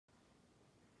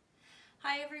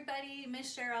Hi everybody,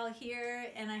 Miss Cheryl here,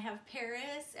 and I have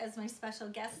Paris as my special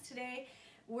guest today.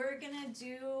 We're gonna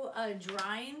do a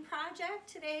drawing project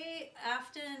today.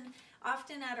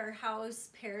 Often at our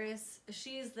house, Paris,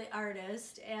 she's the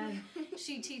artist and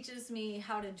she teaches me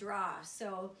how to draw.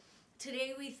 So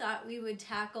today we thought we would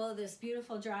tackle this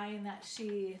beautiful drawing that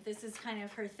this is kind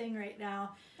of her thing right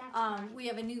now. We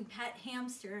have a new pet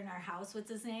hamster in our house.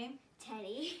 What's his name?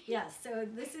 Teddy. Yes, so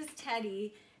this is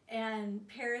Teddy. And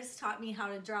Paris taught me how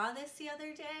to draw this the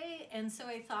other day, and so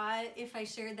I thought if I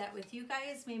shared that with you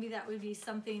guys, maybe that would be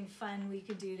something fun we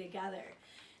could do together.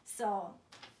 So,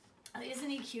 isn't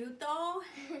he cute though?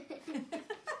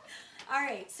 All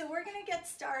right, so we're gonna get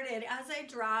started. As I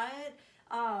draw it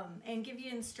and give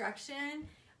you instruction,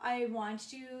 I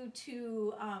want you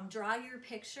to draw your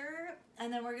picture,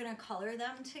 and then we're gonna color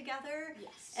them together.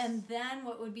 Yes. And then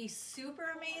what would be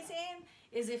super amazing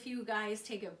is if you guys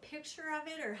take a picture of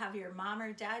it or have your mom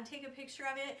or dad take a picture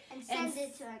of it and send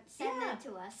it to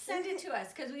us. Send it to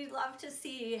us because we'd love to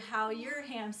see how your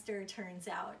hamster turns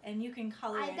out, and you can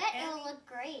color it. I bet it'll look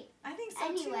great. I think so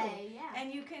anyway, too. Yeah.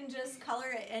 And you can just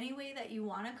color it any way that you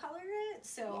want to color it,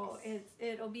 so yes.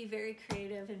 it'll be very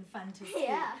creative and fun to see.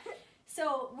 Yeah.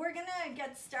 So we're gonna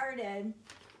get started.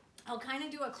 I'll kind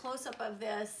of do a close-up of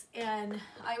this, and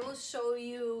I will show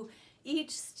you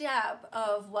each step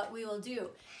of what we will do.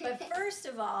 But first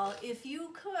of all, if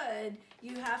you could,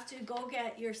 you have to go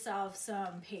get yourself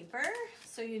some paper.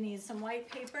 So you need some white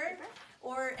paper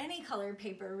or any colored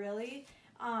paper really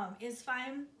is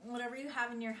fine, whatever you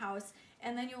have in your house.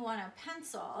 And then you'll want a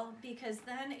pencil, because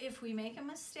then if we make a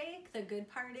mistake, the good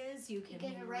part is you can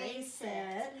erase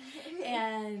it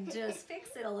and just fix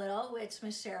it a little, which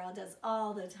Miss Cheryl does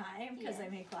all the time because I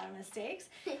make a lot of mistakes,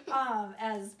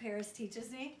 as Paris teaches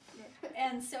me.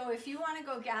 And so if you want to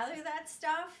go gather that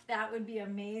stuff, that would be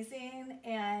amazing,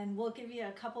 and we'll give you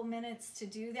a couple minutes to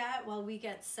do that while we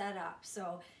get set up.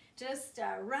 So just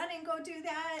run and go do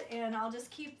that, and I'll just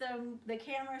keep the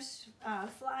camera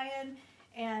flying.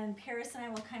 And Paris and I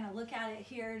will kind of look at it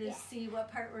here to see what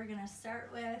part we're going to start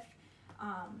with. Wait,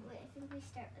 I think we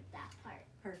start with that part.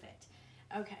 Perfect.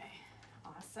 Okay,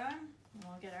 awesome.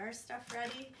 We'll get our stuff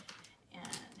ready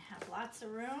and have lots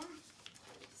of room.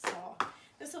 So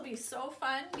this will be so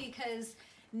fun because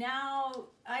now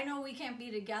I know we can't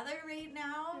be together right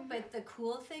now, but the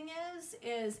cool thing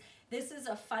is this is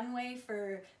a fun way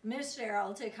for Miss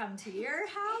Cheryl to come to your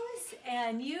house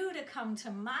and you to come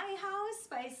to my house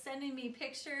by sending me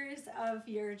pictures of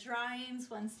your drawings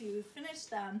once you finish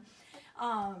them.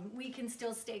 We can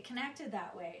still stay connected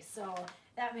that way. So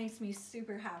that makes me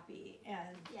super happy,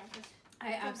 and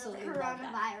I absolutely love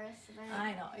that. Coronavirus.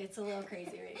 I know, it's a little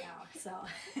crazy right now. So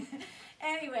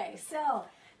anyway, so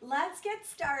let's get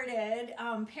started.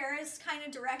 Paris kind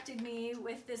of directed me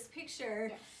with this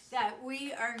picture that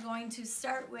we are going to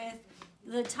start with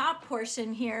the top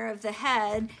portion here of the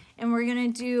head, and we're gonna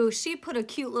do, she put a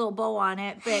cute little bow on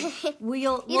it, but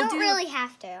we'll don't really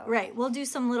have to. Right, we'll do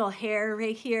some little hair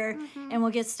right here, and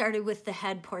we'll get started with the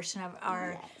head portion of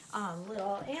our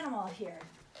little animal here.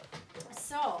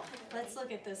 So let's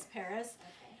look at this, Paris.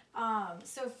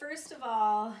 So first of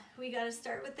all, we got to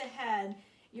start with the head.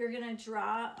 You're gonna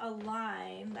draw a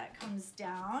line that comes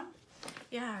down.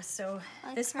 Yeah, so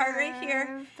this part right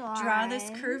here, draw this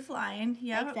curved line.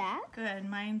 Yep, like that? Good.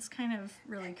 Mine's kind of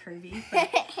really curvy.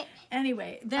 But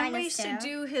anyway, then we should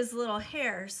do his little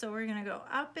hair. So we're gonna go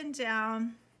up and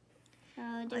down. So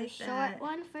do a short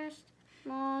one first,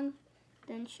 long,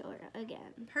 then short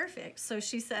again. Perfect. So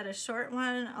she said a short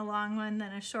one, a long one,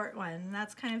 then a short one. And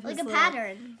that's kind of like his a little,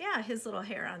 pattern. Yeah, his little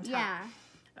hair on top. Yeah.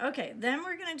 Okay, then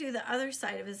we're going to do the other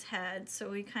side of his head. So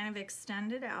we kind of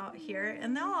extend it out here,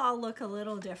 and they'll all look a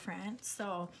little different.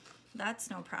 So that's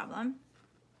no problem.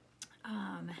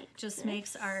 Just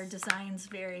makes our designs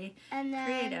very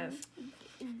creative.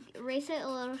 Erase it a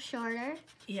little shorter.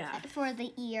 Yeah. For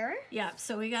the ear. Yeah,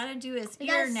 so we got to do his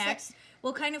ear next.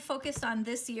 We'll kind of focus on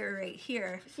this ear right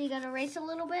here. So you got to erase a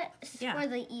little bit for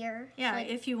the ear. Yeah, like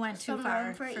if you went too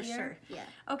far, for ear. Sure. Yeah.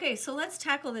 Okay, so let's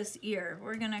tackle this ear.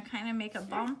 We're going to kind of make a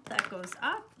bump that goes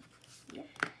up. Yep.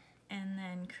 And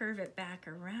then curve it back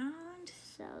around.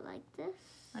 So like this.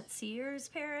 Let's see yours,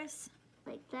 Paris.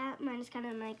 Like that. Mine is kind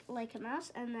of like a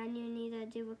mouse, and then you need to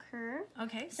do a curve.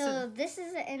 Okay. So this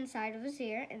is the inside of his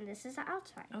ear, and this is the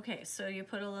outside. Okay, so you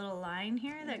put a little line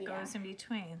here that goes in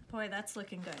between. Boy, that's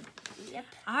looking good. Yep.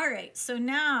 All right, so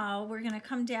now we're going to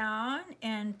come down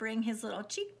and bring his little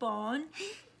cheekbone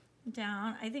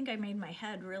down. I think I made my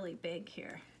head really big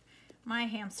here. My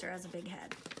hamster has a big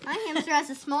head. My hamster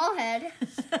has a small head.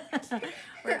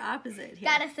 We're opposite here.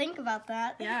 Gotta think about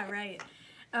that. Yeah, right.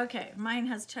 Okay, mine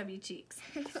has chubby cheeks.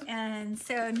 And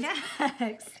so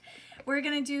next, we're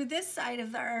gonna do this side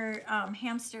of our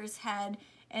hamster's head,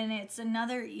 and it's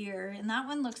another ear, and that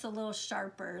one looks a little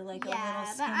sharper, like a little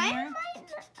skinnier. Yeah,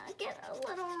 but I might get a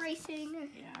little racing.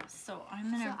 Yeah, so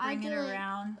I'm gonna bring it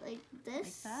around like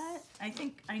this. Like that. I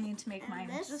think I need to make mine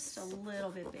just a little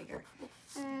bit bigger.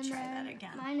 And try that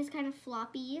again. Mine is kind of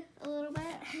floppy a little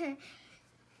bit.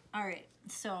 All right,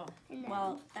 so,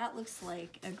 well, that looks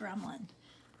like a gremlin.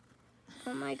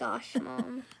 Oh my gosh,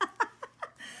 Mom.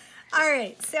 All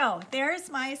right, so there's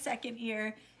my second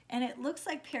ear, and it looks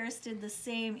like Paris did the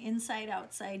same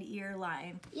inside-outside ear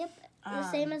line. Yep, the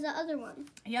same as the other one.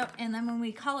 Yep, and then when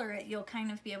we color it, you'll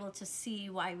kind of be able to see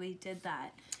why we did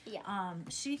that. Yeah.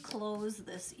 She closed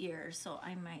this ear, so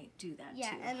I might do that too.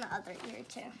 Yeah, and the other ear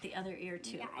too. The other ear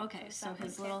too. Yeah, okay, so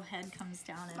his little head comes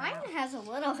down and Mine out. has a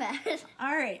little head.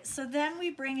 All right, so then we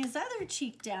bring his other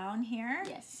cheek down here.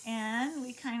 Yes. And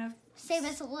we kind of save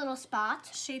us a little spot.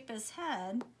 Shape his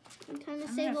head. And kind of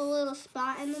save a little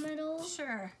spot in the middle.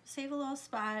 Sure, save a little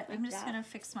spot. I'm just gonna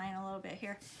fix mine a little bit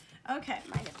here. Okay.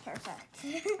 Mine is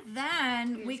perfect.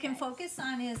 Then we can focus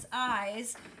on his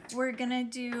eyes. We're gonna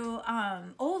do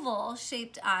oval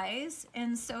shaped eyes.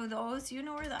 And so those, you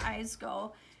know where the eyes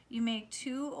go. You make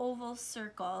 2 oval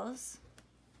circles.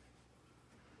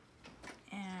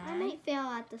 And I might fail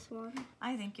at this one.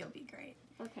 I think you'll be great.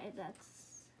 Okay,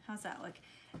 How's that look?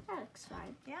 that looks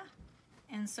fine. Yeah.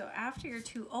 And so after your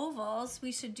 2 ovals,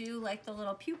 we should do like the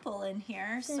little pupil in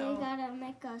here. So you gotta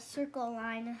make a circle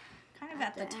line. Kind of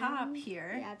at the top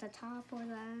here. Yeah, at the top or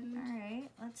the end. All right,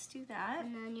 let's do that.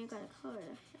 And then you gotta color.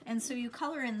 And so you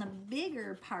color in the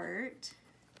bigger part,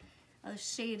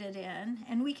 shade it in,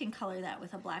 and we can color that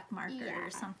with a black marker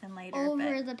or something later.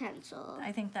 Over the pencil.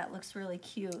 I think that looks really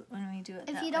cute when we do it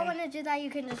that way. If you don't want to do that, you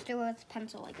can just do it with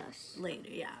pencil like us. Later,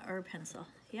 yeah, or a pencil.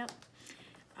 Yep.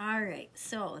 All right,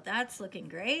 so that's looking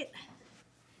great.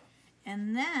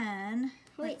 And then,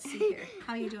 let's see here.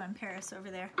 How you doing, Paris,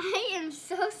 over there? I am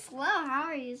so slow. How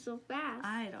are you so fast?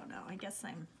 I don't know. I guess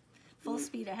I'm full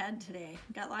speed ahead today.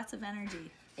 Got lots of energy.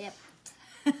 Yep.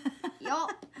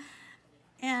 Yup.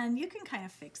 And you can kind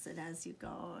of fix it as you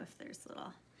go if there's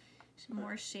little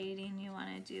more shading you want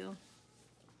to do.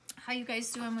 How you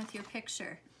guys doing with your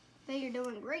picture? But you're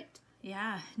doing great.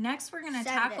 Yeah. Next we're going to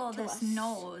tackle this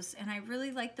nose. And I really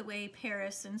like the way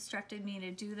Paris instructed me to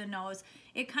do the nose.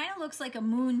 It kind of looks like a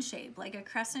moon shape, like a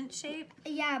crescent shape.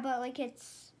 Yeah, but like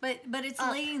it's... But it's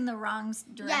laying the wrong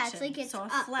direction. Yeah, it's like it's so a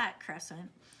flat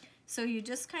crescent. So you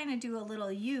just kind of do a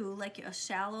little U, like a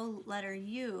shallow letter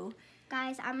U.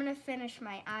 Guys, I'm going to finish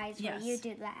my eyes while you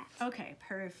do that. Okay,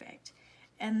 perfect.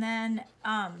 And then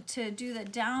to do the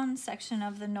down section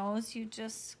of the nose, you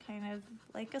just kind of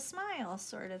like a smile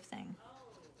sort of thing.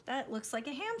 That looks like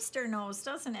a hamster nose,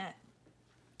 doesn't it?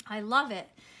 I love it.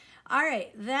 All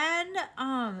right, then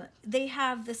they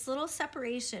have this little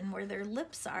separation where their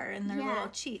lips are and their little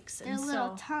cheeks. Their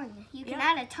little tongue. You can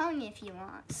add a tongue if you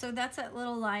want. So that's that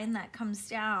little line that comes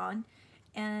down.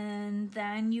 And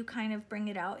then you kind of bring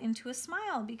it out into a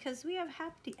smile because we have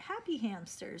happy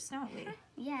hamsters, don't we?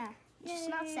 Yeah. Just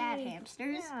not sad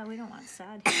hamsters. Yeah, we don't want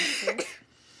sad hamsters.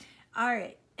 All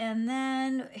right, and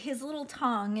then his little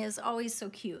tongue is always so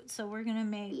cute. So we're gonna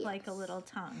make like a little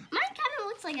tongue. Mine kind of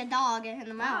looks like a dog and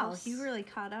a mouse. Wow, you really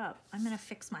caught up. I'm gonna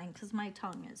fix mine because my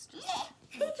tongue is just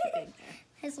a little too big there.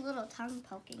 His little tongue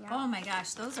poking out. Oh my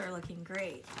gosh, those are looking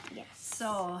great. Yes. So,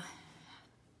 all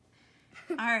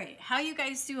right, how you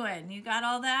guys doing? You got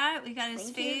all that? We got his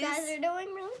face? You guys are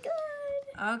doing really good.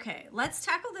 Okay, let's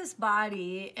tackle this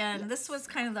body, and this was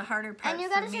kind of the harder part for me.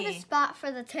 And you gotta save a spot for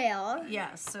the tail.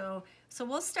 Yeah, so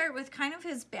we'll start with kind of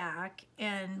his back,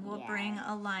 and we'll bring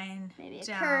a line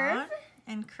down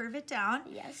and curve it down.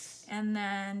 Yes. And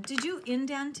then, did you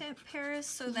indent it, Paris,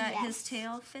 so that his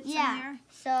tail fits in there?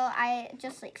 So I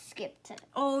just like skipped it.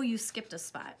 Oh, you skipped a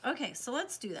spot. Okay, so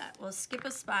let's do that. We'll skip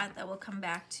a spot that we'll come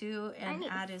back to and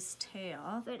add his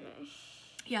tail. Finish.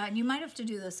 Yeah, and you might have to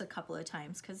do this a couple of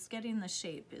times because getting the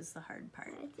shape is the hard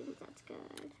part. I think that's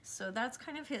good. So that's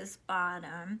kind of his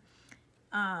bottom.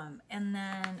 And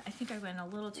then I think I went a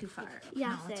little too far. Yeah,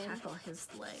 now I'll tackle his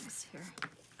legs here.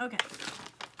 Okay.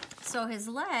 So his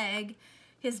leg,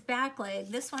 his back leg,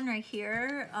 this one right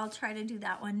here, I'll try to do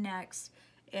that one next.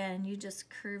 And you just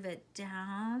curve it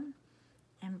down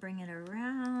and bring it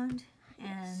around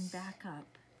and back up.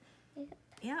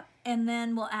 Yep, and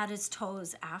then we'll add his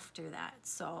toes after that.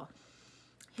 So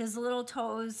his little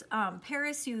toes,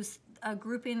 Paris used a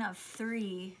grouping of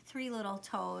three little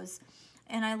toes,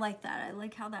 and I like that. I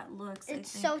like how that looks.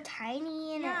 It's so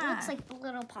tiny, and it looks like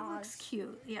little paws. It looks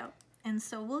cute, yep. And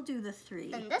so we'll do the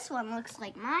 3. And this one looks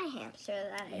like my hamster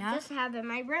that I just have in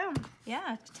my room.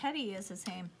 Yeah, Teddy is the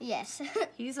same. Yes.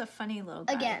 He's a funny little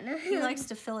guy. Again. He likes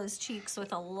to fill his cheeks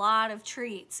with a lot of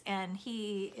treats, and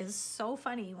he is so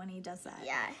funny when he does that.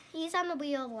 Yeah, he's on the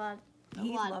wheel a lot.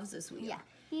 He loves his wheel. Yeah,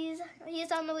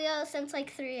 he's on the wheel since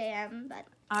like 3 a.m. But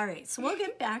all right, so we'll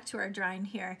get back to our drawing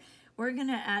here. We're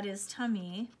gonna add his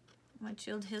tummy, which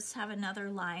you'll just have another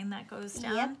line that goes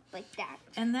down. Yep, like that.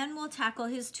 And then we'll tackle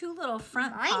his 2 little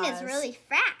front paws. Mine is really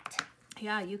fat.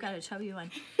 Yeah, you got a chubby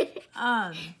one.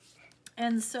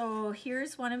 And so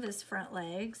here's one of his front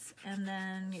legs, and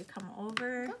then you come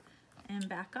over and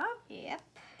back up. Yep.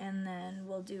 And then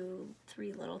we'll do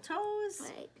 3 little toes.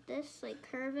 Like this, like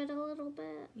curve it a little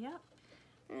bit. Yep.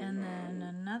 And then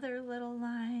another little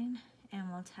line,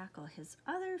 and we'll tackle his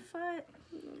other foot,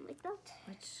 like that,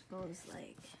 which goes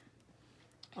like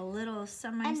a little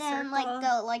semicircle. And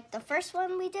then like the first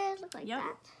one we did, like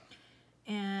that.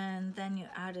 And then you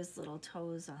add his little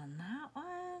toes on that one.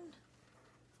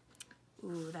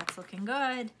 Ooh, that's looking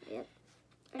good. Yep.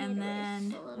 And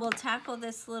then we'll tackle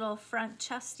this little front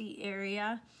chesty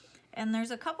area. And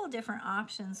there's a couple different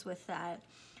options with that.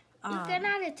 You can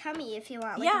add a tummy if you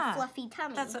want, like a fluffy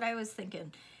tummy. That's what I was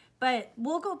thinking. But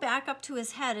we'll go back up to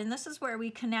his head, and this is where we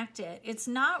connect it. It's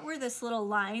not where this little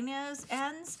line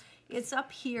ends. It's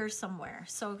up here somewhere.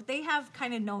 So they have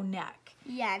kind of no neck.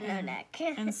 Yeah, no neck.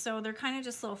 And so they're kind of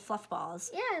just little fluff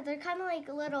balls. Yeah, they're kind of like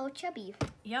little chubby.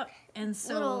 Yep. And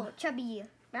so little chubby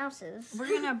mouses. We're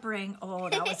going to bring, oh,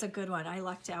 that was a good one. I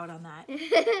lucked out on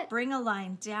that. Bring a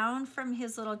line down from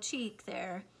his little cheek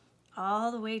there,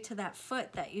 all the way to that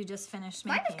foot that you just finished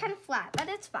making. Mine is kind of flat, but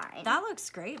it's fine. That looks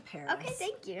great, Paris. Okay,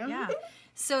 thank you. Yeah.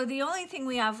 So the only thing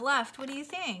we have left, what do you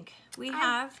think? We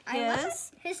have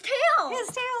his tail. His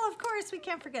tail, of course. We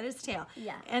can't forget his tail.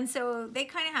 Yeah. And so they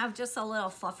kind of have just a little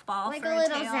fluff ball like for a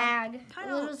little tail. zag.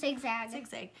 A little zigzag.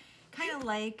 Zigzag. Kind of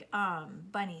like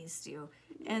bunnies do.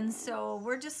 And so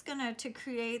we're just gonna, to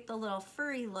create the little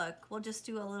furry look, we'll just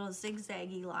do a little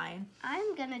zigzaggy line.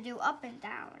 I'm gonna do up and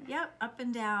down. Yep, up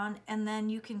and down, and then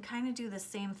you can kind of do the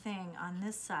same thing on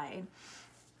this side.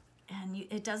 And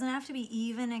it doesn't have to be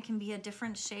even, it can be a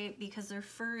different shape because their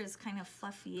fur is kind of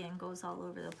fluffy and goes all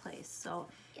over the place. So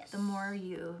the more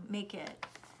you make it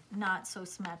not so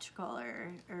symmetrical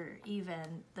or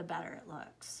even, the better it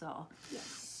looks. So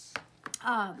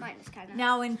mine is kind of.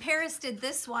 now when Paris did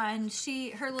this one,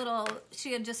 she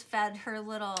had just fed her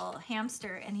little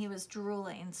hamster and he was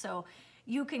drooling. So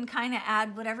you can kind of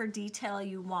add whatever detail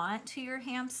you want to your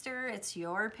hamster. It's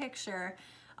your picture.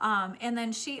 And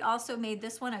then she also made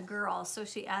this one a girl, so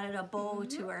she added a bow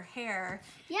to her hair.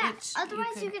 Yeah,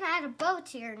 otherwise you can add a bow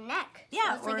to your neck.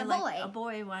 Yeah, so it's or like a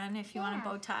boy one if you want a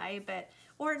bow tie,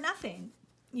 or nothing.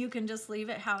 You can just leave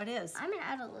it how it is. I'm gonna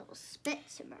add a little spit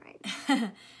to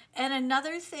mine. And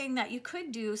another thing that you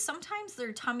could do, sometimes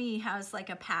their tummy has like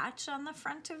a patch on the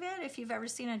front of it, if you've ever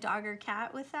seen a dog or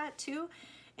cat with that too.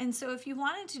 And so if you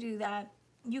wanted to do that,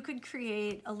 you could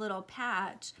create a little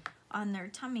patch on their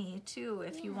tummy too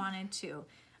if you wanted to.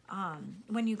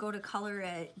 When you go to color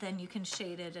it, then you can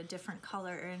shade it a different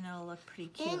color and it'll look pretty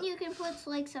cute. And you can put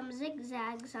like some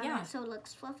zigzags on it so it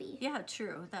looks fluffy. Yeah,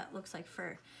 true. That looks like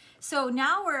fur. So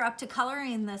now we're up to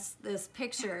coloring this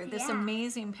picture, this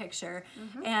amazing picture.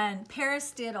 And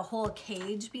Paris did a whole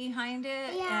cage behind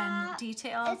it and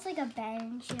detail. It's like a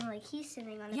bench and like he's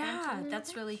sitting on a bench. Yeah,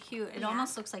 that's really cute. It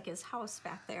almost looks like his house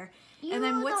back there. You and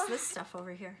then what's this stuff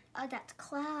over here? Oh, that's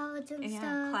clouds and stuff.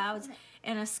 Yeah, clouds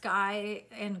and a sky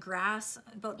and grass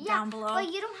down below.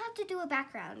 But you don't have to do a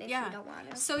background if you don't want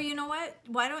to. So you know what?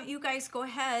 Why don't you guys go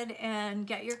ahead and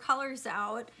get your colors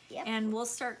out and we'll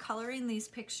start coloring these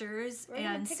pictures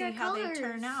and see how they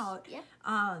turn out.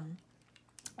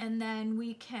 And then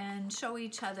we can show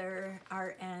each other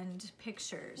our end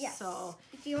pictures. Yes. So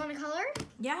do you want to color?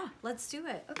 Yeah, let's do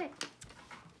it. Okay.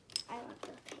 I want the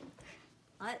pink.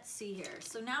 Let's see here.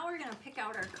 So now we're going to pick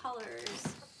out our colors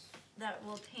that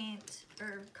will paint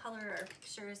or color our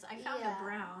pictures. I found a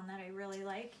brown that I really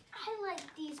like. I like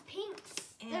these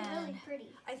pinks. They're really pretty.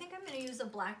 I think I'm going to use a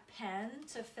black pen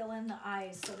to fill in the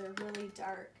eyes so they're really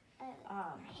dark.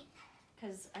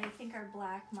 Because I think our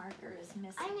black marker is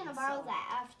missing. I'm going to borrow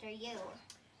that after you.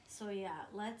 So yeah,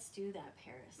 let's do that,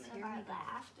 Paris. I'm going to borrow that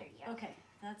after you. Okay,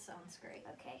 that sounds great.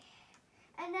 Okay.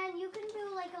 And then you can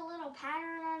do like a little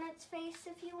pattern on its face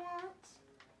if you want.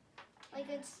 Like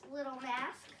its little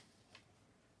mask.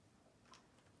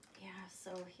 Yeah,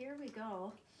 so here we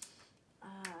go.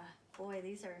 Boy,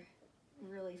 these are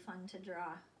really fun to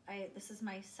draw. This is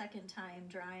my second time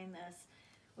drawing this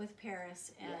with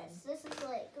Paris. And yes, this is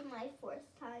like my fourth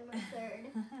time or third.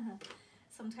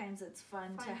 sometimes it's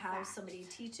fun to Fun have fact. somebody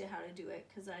teach you how to do it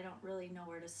because I don't really know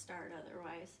where to start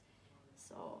otherwise.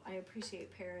 So I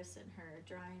appreciate Paris and her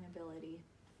drawing ability.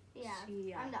 Yeah,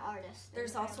 She, I'm the artist. in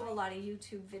There's the also a family. lot of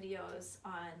YouTube videos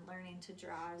on learning to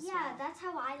draw as Yeah, well. that's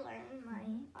how I learn my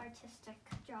Mhm. artistic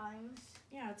drawings.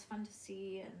 Yeah, it's fun to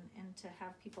see and to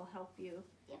have people help you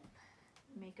Yep.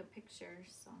 make a picture.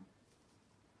 So,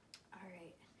 all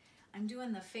right, I'm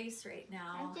doing the face right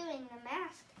now. I'm doing the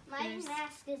mask. My There's-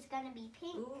 mask is gonna be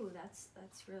pink. Ooh,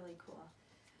 that's really cool.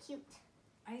 Cute.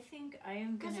 I think I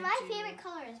am gonna Because my do, favorite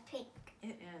color is pink.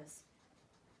 It is.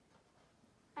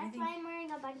 I That's think why I'm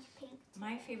wearing a bunch of pink.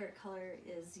 my today. favorite color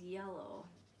is yellow,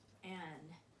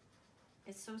 and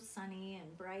it's so sunny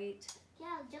and bright.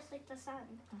 Yeah, just like the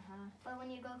sun. Uh-huh. But when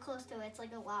you go close to it, it's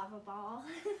like a lava ball.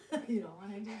 You don't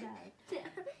want to do that.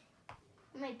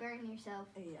 You might burn yourself.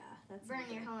 Yeah, that's Burn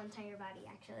not your good. whole entire body,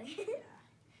 actually.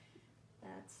 Yeah,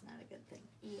 that's not a good thing.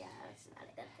 Yeah, that's not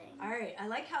a good thing. All right, I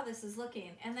like how this is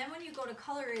looking. And then when you go to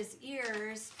color his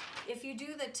ears, if you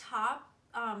do the top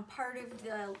part of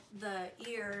the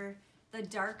ear, the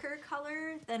darker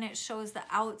color, then it shows the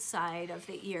outside of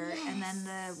the ear, and then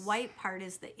the white part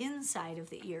is the inside of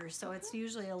the ear. So it's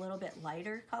usually a little bit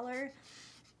lighter color.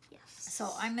 Yes.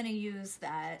 So I'm gonna use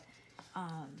that,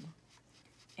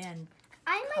 and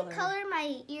I color. might color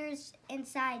my ears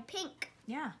inside pink.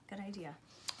 yeah, good idea.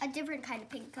 A different kind of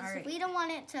pink, because All right. we don't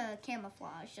want it to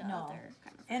camouflage the No. other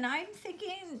kind of. And I'm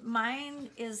thinking mine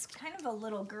is kind of a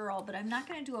little girl, but I'm not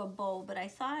gonna do a bow, but I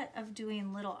thought of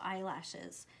doing little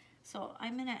eyelashes. So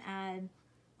I'm gonna add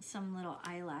some little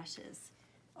eyelashes.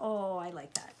 Oh, I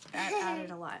like that. That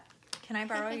added a lot. Can I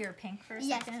borrow your pink for a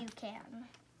Yes, second? you can.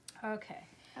 Okay.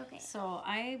 Okay. So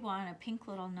I want a pink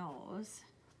little nose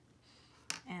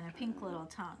and a pink little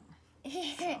tongue.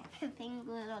 Pink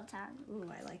little tongue.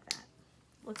 Ooh, I like that.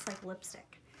 Looks like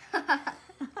lipstick.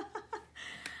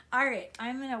 All right,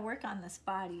 I'm gonna work on this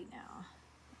body now.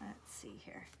 Let's see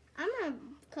here. I'm gonna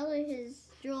color his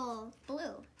drool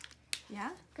blue, Yeah,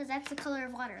 because that's the color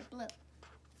of water, blue.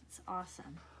 it's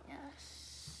awesome.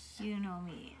 Yes. You know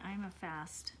me. I'm a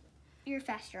fast You're a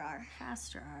fast drawer.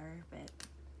 drawer, but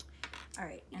all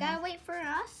right. You and gotta wait for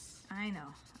us. I know.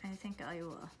 I think I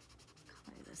will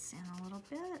color this in a little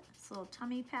bit. This little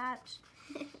tummy patch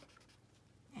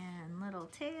and little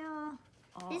tail.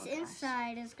 Oh, His gosh.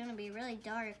 inside is gonna be really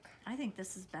dark. I think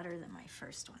this is better than my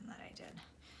first one that I did.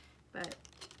 But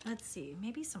let's see,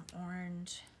 maybe some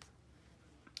orange.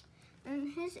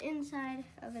 And his inside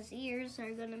of his ears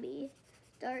are gonna be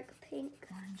dark pink.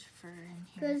 Orange fur in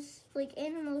here. Because, like,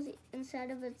 animals inside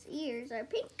of its ears are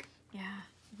pink. Yeah,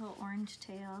 little orange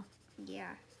tail.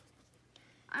 Yeah.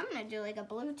 I'm gonna do, like, a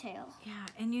blue tail. Yeah,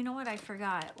 and you know what I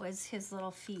forgot was his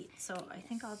little feet. So I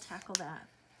think I'll tackle that.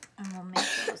 And we'll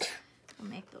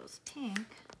make those, pink.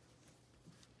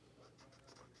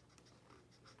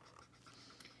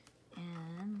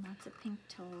 And lots of pink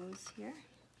toes here.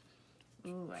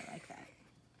 Ooh, I like that.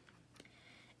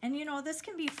 And you know, this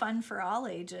can be fun for all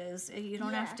ages. You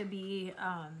don't have Yeah. to be,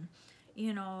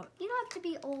 you know, You don't have to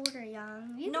be old or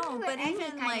young. You can no, do it but any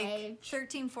even kind like of age.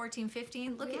 13, 14,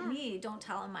 15, look Yeah. at me. Don't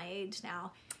tell him my age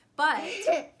now. But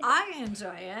I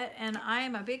enjoy it, and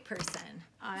I'm a big person.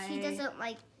 She doesn't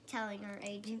like telling her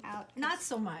age out. Not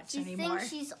so much She anymore. thinks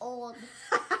she's old.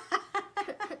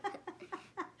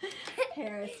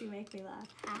 Paris, you make me laugh.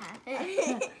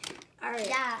 Yeah, All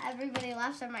right. everybody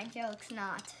laughs at my jokes,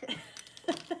 not.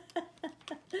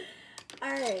 All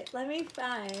right, let me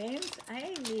find.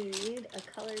 I need a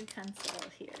colored pencil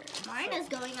here. Mine is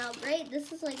going out great.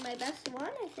 This is like my best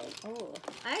one, I think. Oh,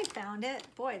 I found it.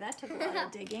 Boy, that took a lot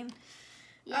of digging.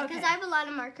 Yeah, because Okay. I have a lot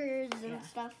of markers and Yeah.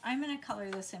 stuff. I'm going to color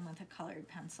this in with a colored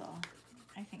pencil.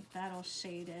 I think that'll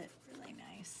shade it really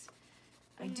nice.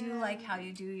 I do like how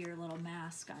you do your little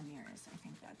mask on yours. I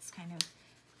think that's kind of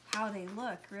how they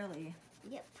look, really.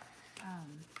 Yep.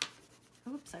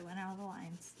 Oops, I went out of the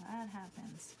lines. That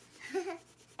happens.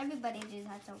 Everybody do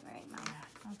that, don't worry, Mom.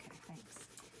 Yeah, okay, thanks.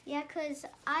 Yeah, because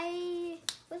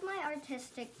with my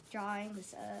artistic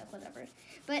drawings, whatever.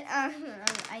 But,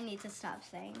 I need to stop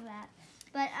saying that.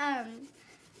 But,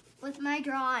 with my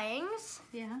drawings,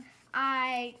 Yeah,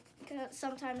 I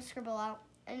sometimes scribble out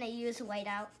and I use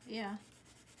whiteout. yeah,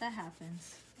 that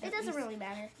happens. It doesn't really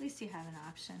matter. At least you have an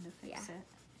option to fix Yeah. it.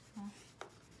 Well,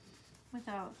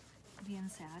 without being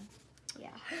sad. Yeah.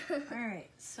 All right,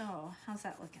 so how's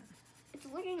that looking? It's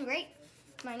looking great.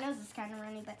 My nose is kind of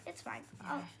runny, but it's fine.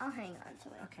 Yeah. I'll hang on to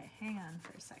it. Okay, hang on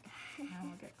for a second. Now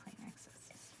we'll get Kleenexes.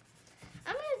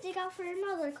 I'm going to dig out for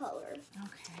another color.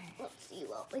 Okay. Let's see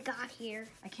what we got here.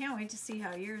 I can't wait to see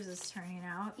how yours is turning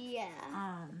out. Yeah.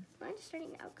 Mine's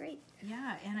turning out great.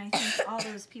 Yeah, and I think all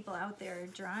those people out there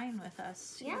drawing with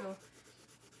us too. Yeah.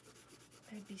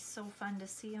 It'd be so fun to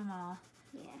see them all.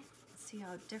 Yeah. See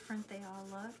how different they all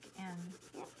look and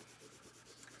Yep.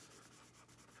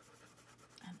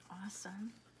 and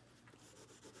awesome.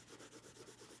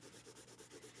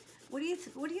 What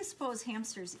do you suppose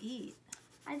hamsters eat?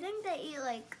 I think they eat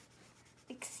like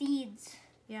seeds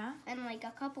Yeah, and like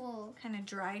a couple. kind of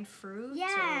dried fruit. Yeah,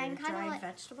 or and kinda dried like-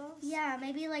 vegetables. Yeah,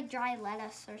 maybe like dry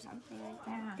lettuce or something like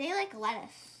that. Yeah. They like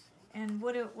lettuce. And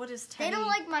what is Teddy? They don't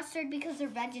like mustard because they're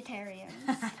vegetarians.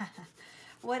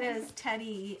 What does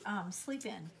Teddy sleep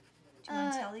in? Do you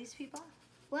want to tell these people?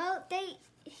 Well,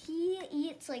 he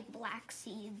eats like black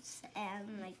seeds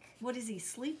and like. What does he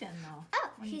sleep in though? Oh,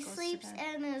 when he goes to sleeps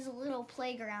bed? in his little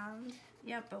playground.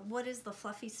 Yeah, but what is the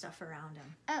fluffy stuff around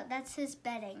him? Oh, that's his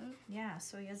bedding. Yeah,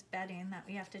 so he has bedding that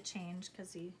we have to change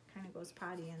because he kind of goes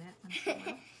potty in it. once in a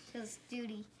while. His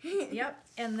duty. Yep,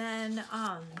 and then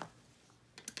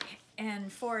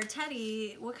and for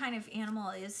Teddy, what kind of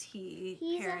animal is he?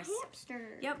 He's Paris? a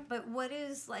hamster. Yep, but what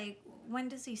is when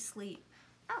does he sleep?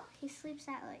 Oh, he sleeps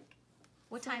at like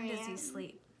What time does he 4 a.m.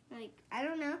 sleep? Like, I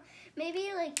don't know. Maybe,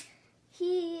 like,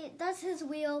 he does his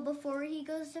wheel before he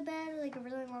goes to bed, like, a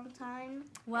really long time.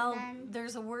 Well, And then,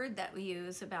 there's a word that we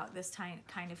use about this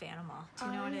kind of animal. Do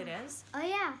you know what it is? oh,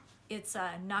 yeah. It's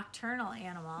a nocturnal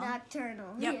animal.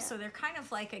 Nocturnal. Yep, Yeah. so they're kind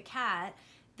of like a cat.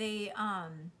 They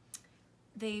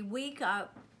wake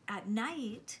up at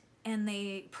night and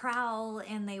they prowl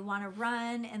and they want to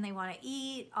run and they want to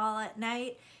eat all at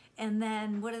night. And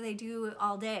then what do they do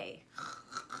all day?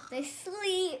 They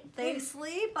sleep. They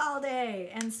sleep all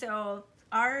day. And so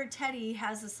our Teddy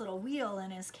has this little wheel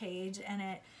in his cage and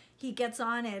he gets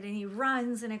on it and he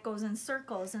runs and it goes in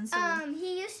circles. And so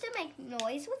He used to make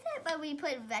noise with it, but we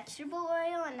put vegetable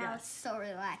oil, and now Yes. it's so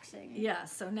relaxing. yeah,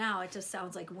 so now it just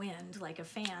sounds like wind, like a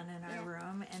fan in our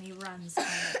room, and he runs on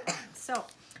it. So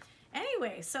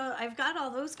anyway, so I've got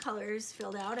all those colors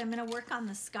filled out. I'm going to work on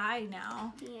the sky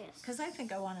now Yes. because I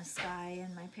think I want a sky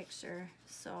in my picture.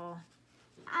 So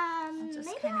just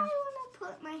Maybe kind I of- want to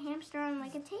put my hamster on,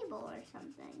 like, a table or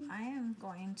something. I am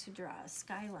going to draw a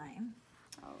skyline.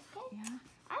 Okay. Yeah.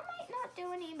 I might not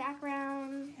do any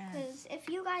background, Yeah. because if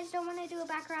you guys don't want to do a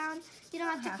background, you don't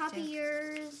have to have copy to.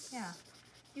 yours. Yeah.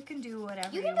 You can do whatever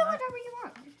You you can do want. whatever you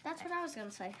want. That's what I was going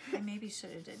to say. I maybe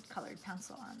should have did colored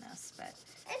pencil on this, but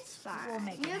It's fine. We'll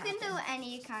make it you can do happen.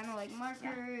 any kind of, like,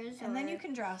 markers. and then or you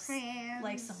can draw crayons.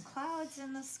 like some clouds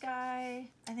in the sky.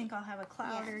 I think I'll have a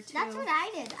cloud Yeah. or two. That's what I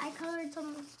did. I colored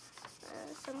some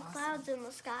Awesome. clouds in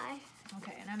the sky.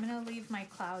 Okay, and I'm gonna leave my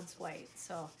clouds white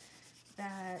so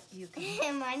that you can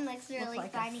And mine looks look really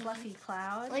like funny. a fluffy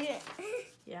cloud. Look at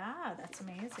it. Yeah, that's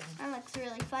amazing. That looks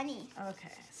really funny.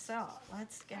 Okay, so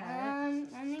let's get I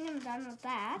think I'm done with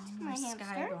that. My more hamster.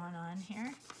 sky going on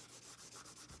here.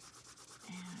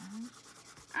 And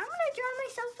I'm gonna draw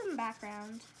myself in the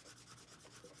background.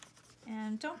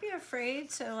 And don't be afraid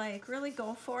to like really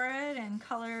go for it and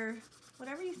color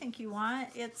whatever you think you want.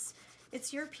 It's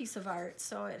your piece of art,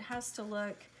 so it has to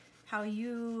look how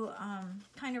you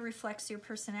kind of reflects your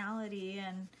personality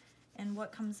and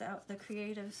what comes out, the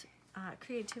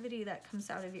creativity that comes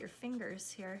out of your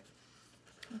fingers here,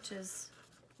 which is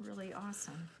really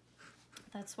awesome.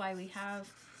 That's why we have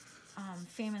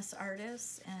famous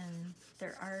artists and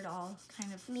their art all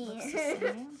kind of Me. looks the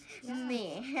same. Yeah.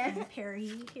 Me. And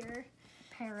Perry here.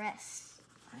 Paris.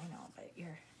 I know, but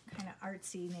your kind of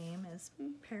artsy name is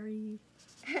Perry.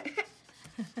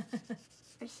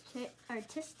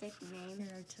 Artistic name. Your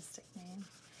artistic name.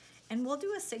 And we'll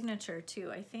do a signature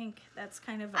too. I think that's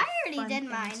kind of a I fun already did thing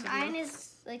mine. to do. Mine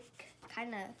is like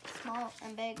kind of small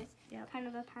and big. Yep. Kind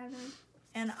of a pattern.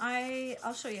 And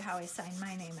I'll show you how I sign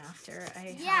my name after.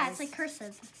 Yeah, it's like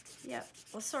cursive. Yep.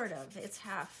 Well, sort of. It's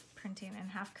half printing and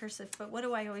half cursive. But what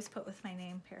do I always put with my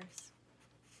name, Paris?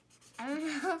 I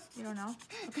don't know. You don't know?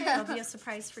 Okay, that'll be a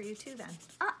surprise for you too then.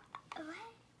 What?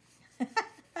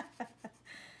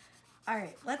 All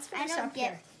right, let's I finish don't up get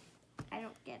here. I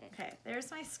don't get it. Okay,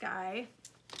 there's my sky.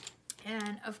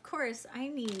 And of course, I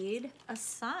need a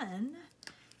sun.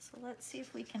 So let's see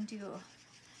if we can do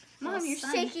a Mom, little you're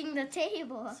sun. shaking the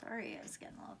table. Sorry, I was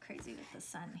getting a little crazy with the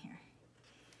sun here.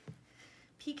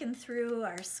 Peeking through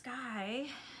our sky.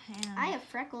 And I have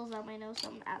freckles on my nose. So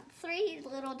I'm at 3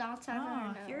 little dots on my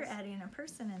nose. you're adding a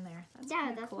person in there. That's yeah,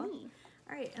 kinda that's cool. me.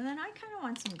 All right, and then I kind of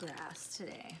want some grass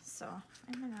today. So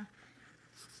I'm going to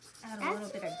add a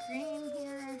That's little bit of green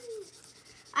here.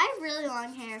 I have really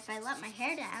long hair if I let my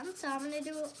hair down, so I'm gonna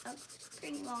do a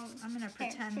pretty long. I'm gonna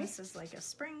pretend this is like a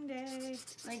spring day.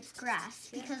 Like grass,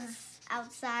 because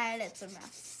outside it's a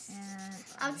mess. And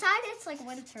Outside it's like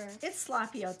winter. it's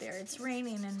sloppy out there. It's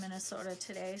raining in Minnesota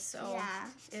today, so Yeah.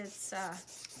 it's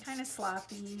kind of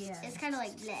sloppy and, It's kind of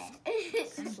like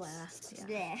bleh. and blah.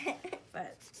 Yeah. Bleh.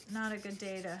 But not a good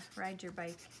day to ride your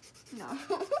bike No.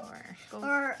 or go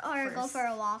Go for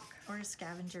a walk. or a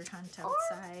scavenger hunt Or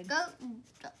outside. go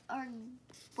or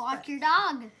walk your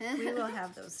dog. We will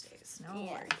have those days. No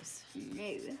Yeah. worries.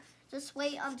 No. Just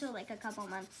wait until like a couple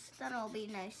months. Then it'll be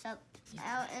nice out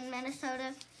in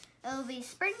Minnesota. It'll be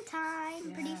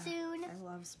springtime pretty Yeah. soon. I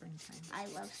love springtime. I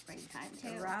love springtime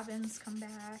too. The robins come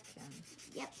back and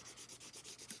Yep.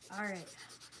 all right.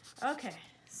 Okay.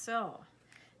 So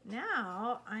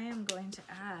now I am going to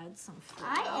add some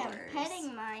flowers. I am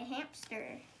petting my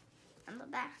hamster on the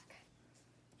back.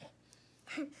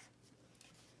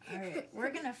 All right,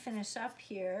 we're gonna finish up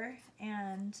here,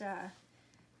 and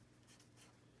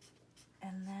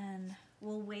then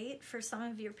we'll wait for some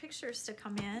of your pictures to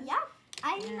come in. Yeah,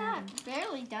 I'm And- not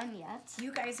barely done yet.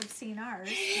 You guys have seen ours.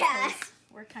 Yeah. Because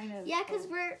we're kind of Yeah, because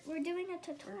we're doing a we're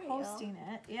tutorial. hosting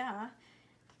it. Yeah,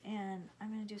 and I'm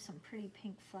gonna do some pretty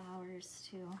pink flowers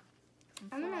too. Some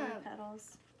I'm flower gonna-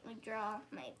 petals. Like draw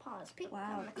my paws pink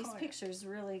Wow, on the these corner. pictures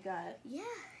really got Yeah,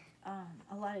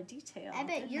 a lot of detail. I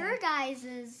bet didn't your they?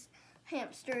 guys'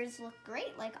 hamsters look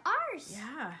great like ours.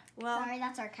 Yeah. Well, Sorry,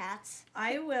 that's our cats.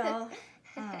 I will.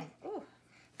 Ooh,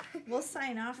 we'll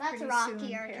sign off That's pretty Rocky,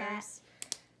 soon, our cat. Paris.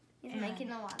 He's And making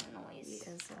a lot of He noise.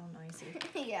 is a little noisy.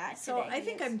 Yeah. So today I he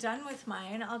think is. I'm done with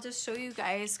mine. I'll just show you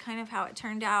guys kind of how it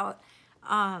turned out.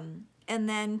 And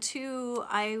then too,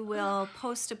 I will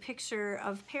post a picture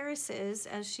of Paris's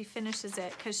as she finishes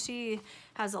it because she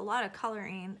has a lot of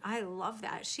coloring. I love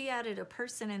that. She added a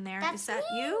person in there. That's Is that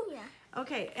me. you? Yeah.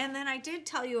 Okay, and then I did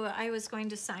tell you I was going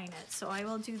to sign it, so I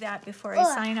will do that before I Ugh.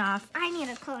 sign off. I need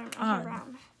to color my hair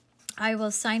brown. I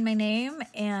will sign my name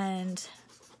and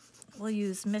we'll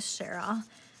use Miss Cheryl.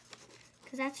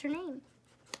 Because that's her name.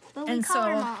 But we And call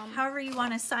her so Mom. however you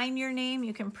want to sign your name,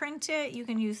 you can print it, you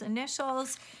can use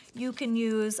initials, you can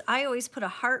use, I always put a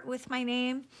heart with my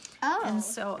name. Oh. And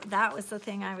so that was the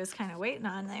thing I was kind of waiting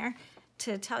on there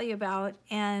to tell you about.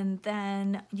 And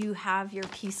then you have your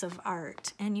piece of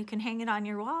art and you can hang it on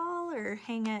your wall or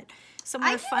hang it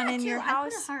somewhere I do fun that in too. your I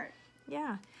house. put a heart.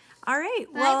 Yeah. All right.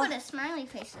 But Well, I put a smiley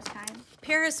face this time.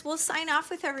 Paris, we'll sign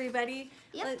off with everybody.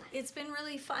 Yep. It's been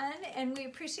really fun, and we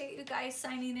appreciate you guys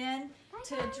signing in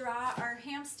to draw our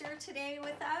hamster today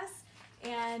with us.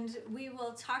 And we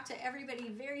will talk to everybody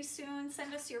very soon.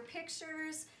 Send us your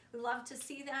pictures. We love to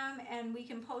see them, and we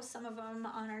can post some of them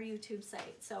on our YouTube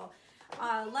site. So,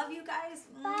 love you guys.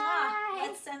 Bye. Mwah.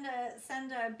 Let's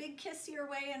send a big kiss your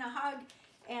way and a hug,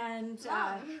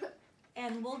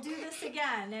 and we'll do this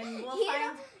again. And we'll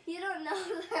find. You don't know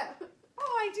that.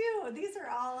 Oh, I do. These are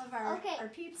all of our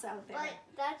peeps out there. But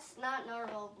that's not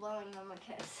normal, blowing them a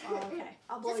kiss. Oh, okay.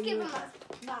 I'll blow Just you give a them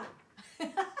kiss. Not.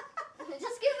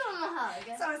 Just give them a hug.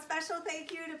 So a special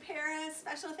thank you to Paris.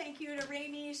 Special thank you to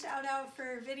Raimi. Shout out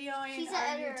for videoing She's our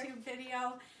an editor. YouTube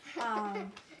video.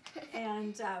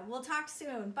 And we'll talk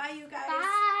soon. Bye, you guys.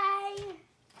 Bye.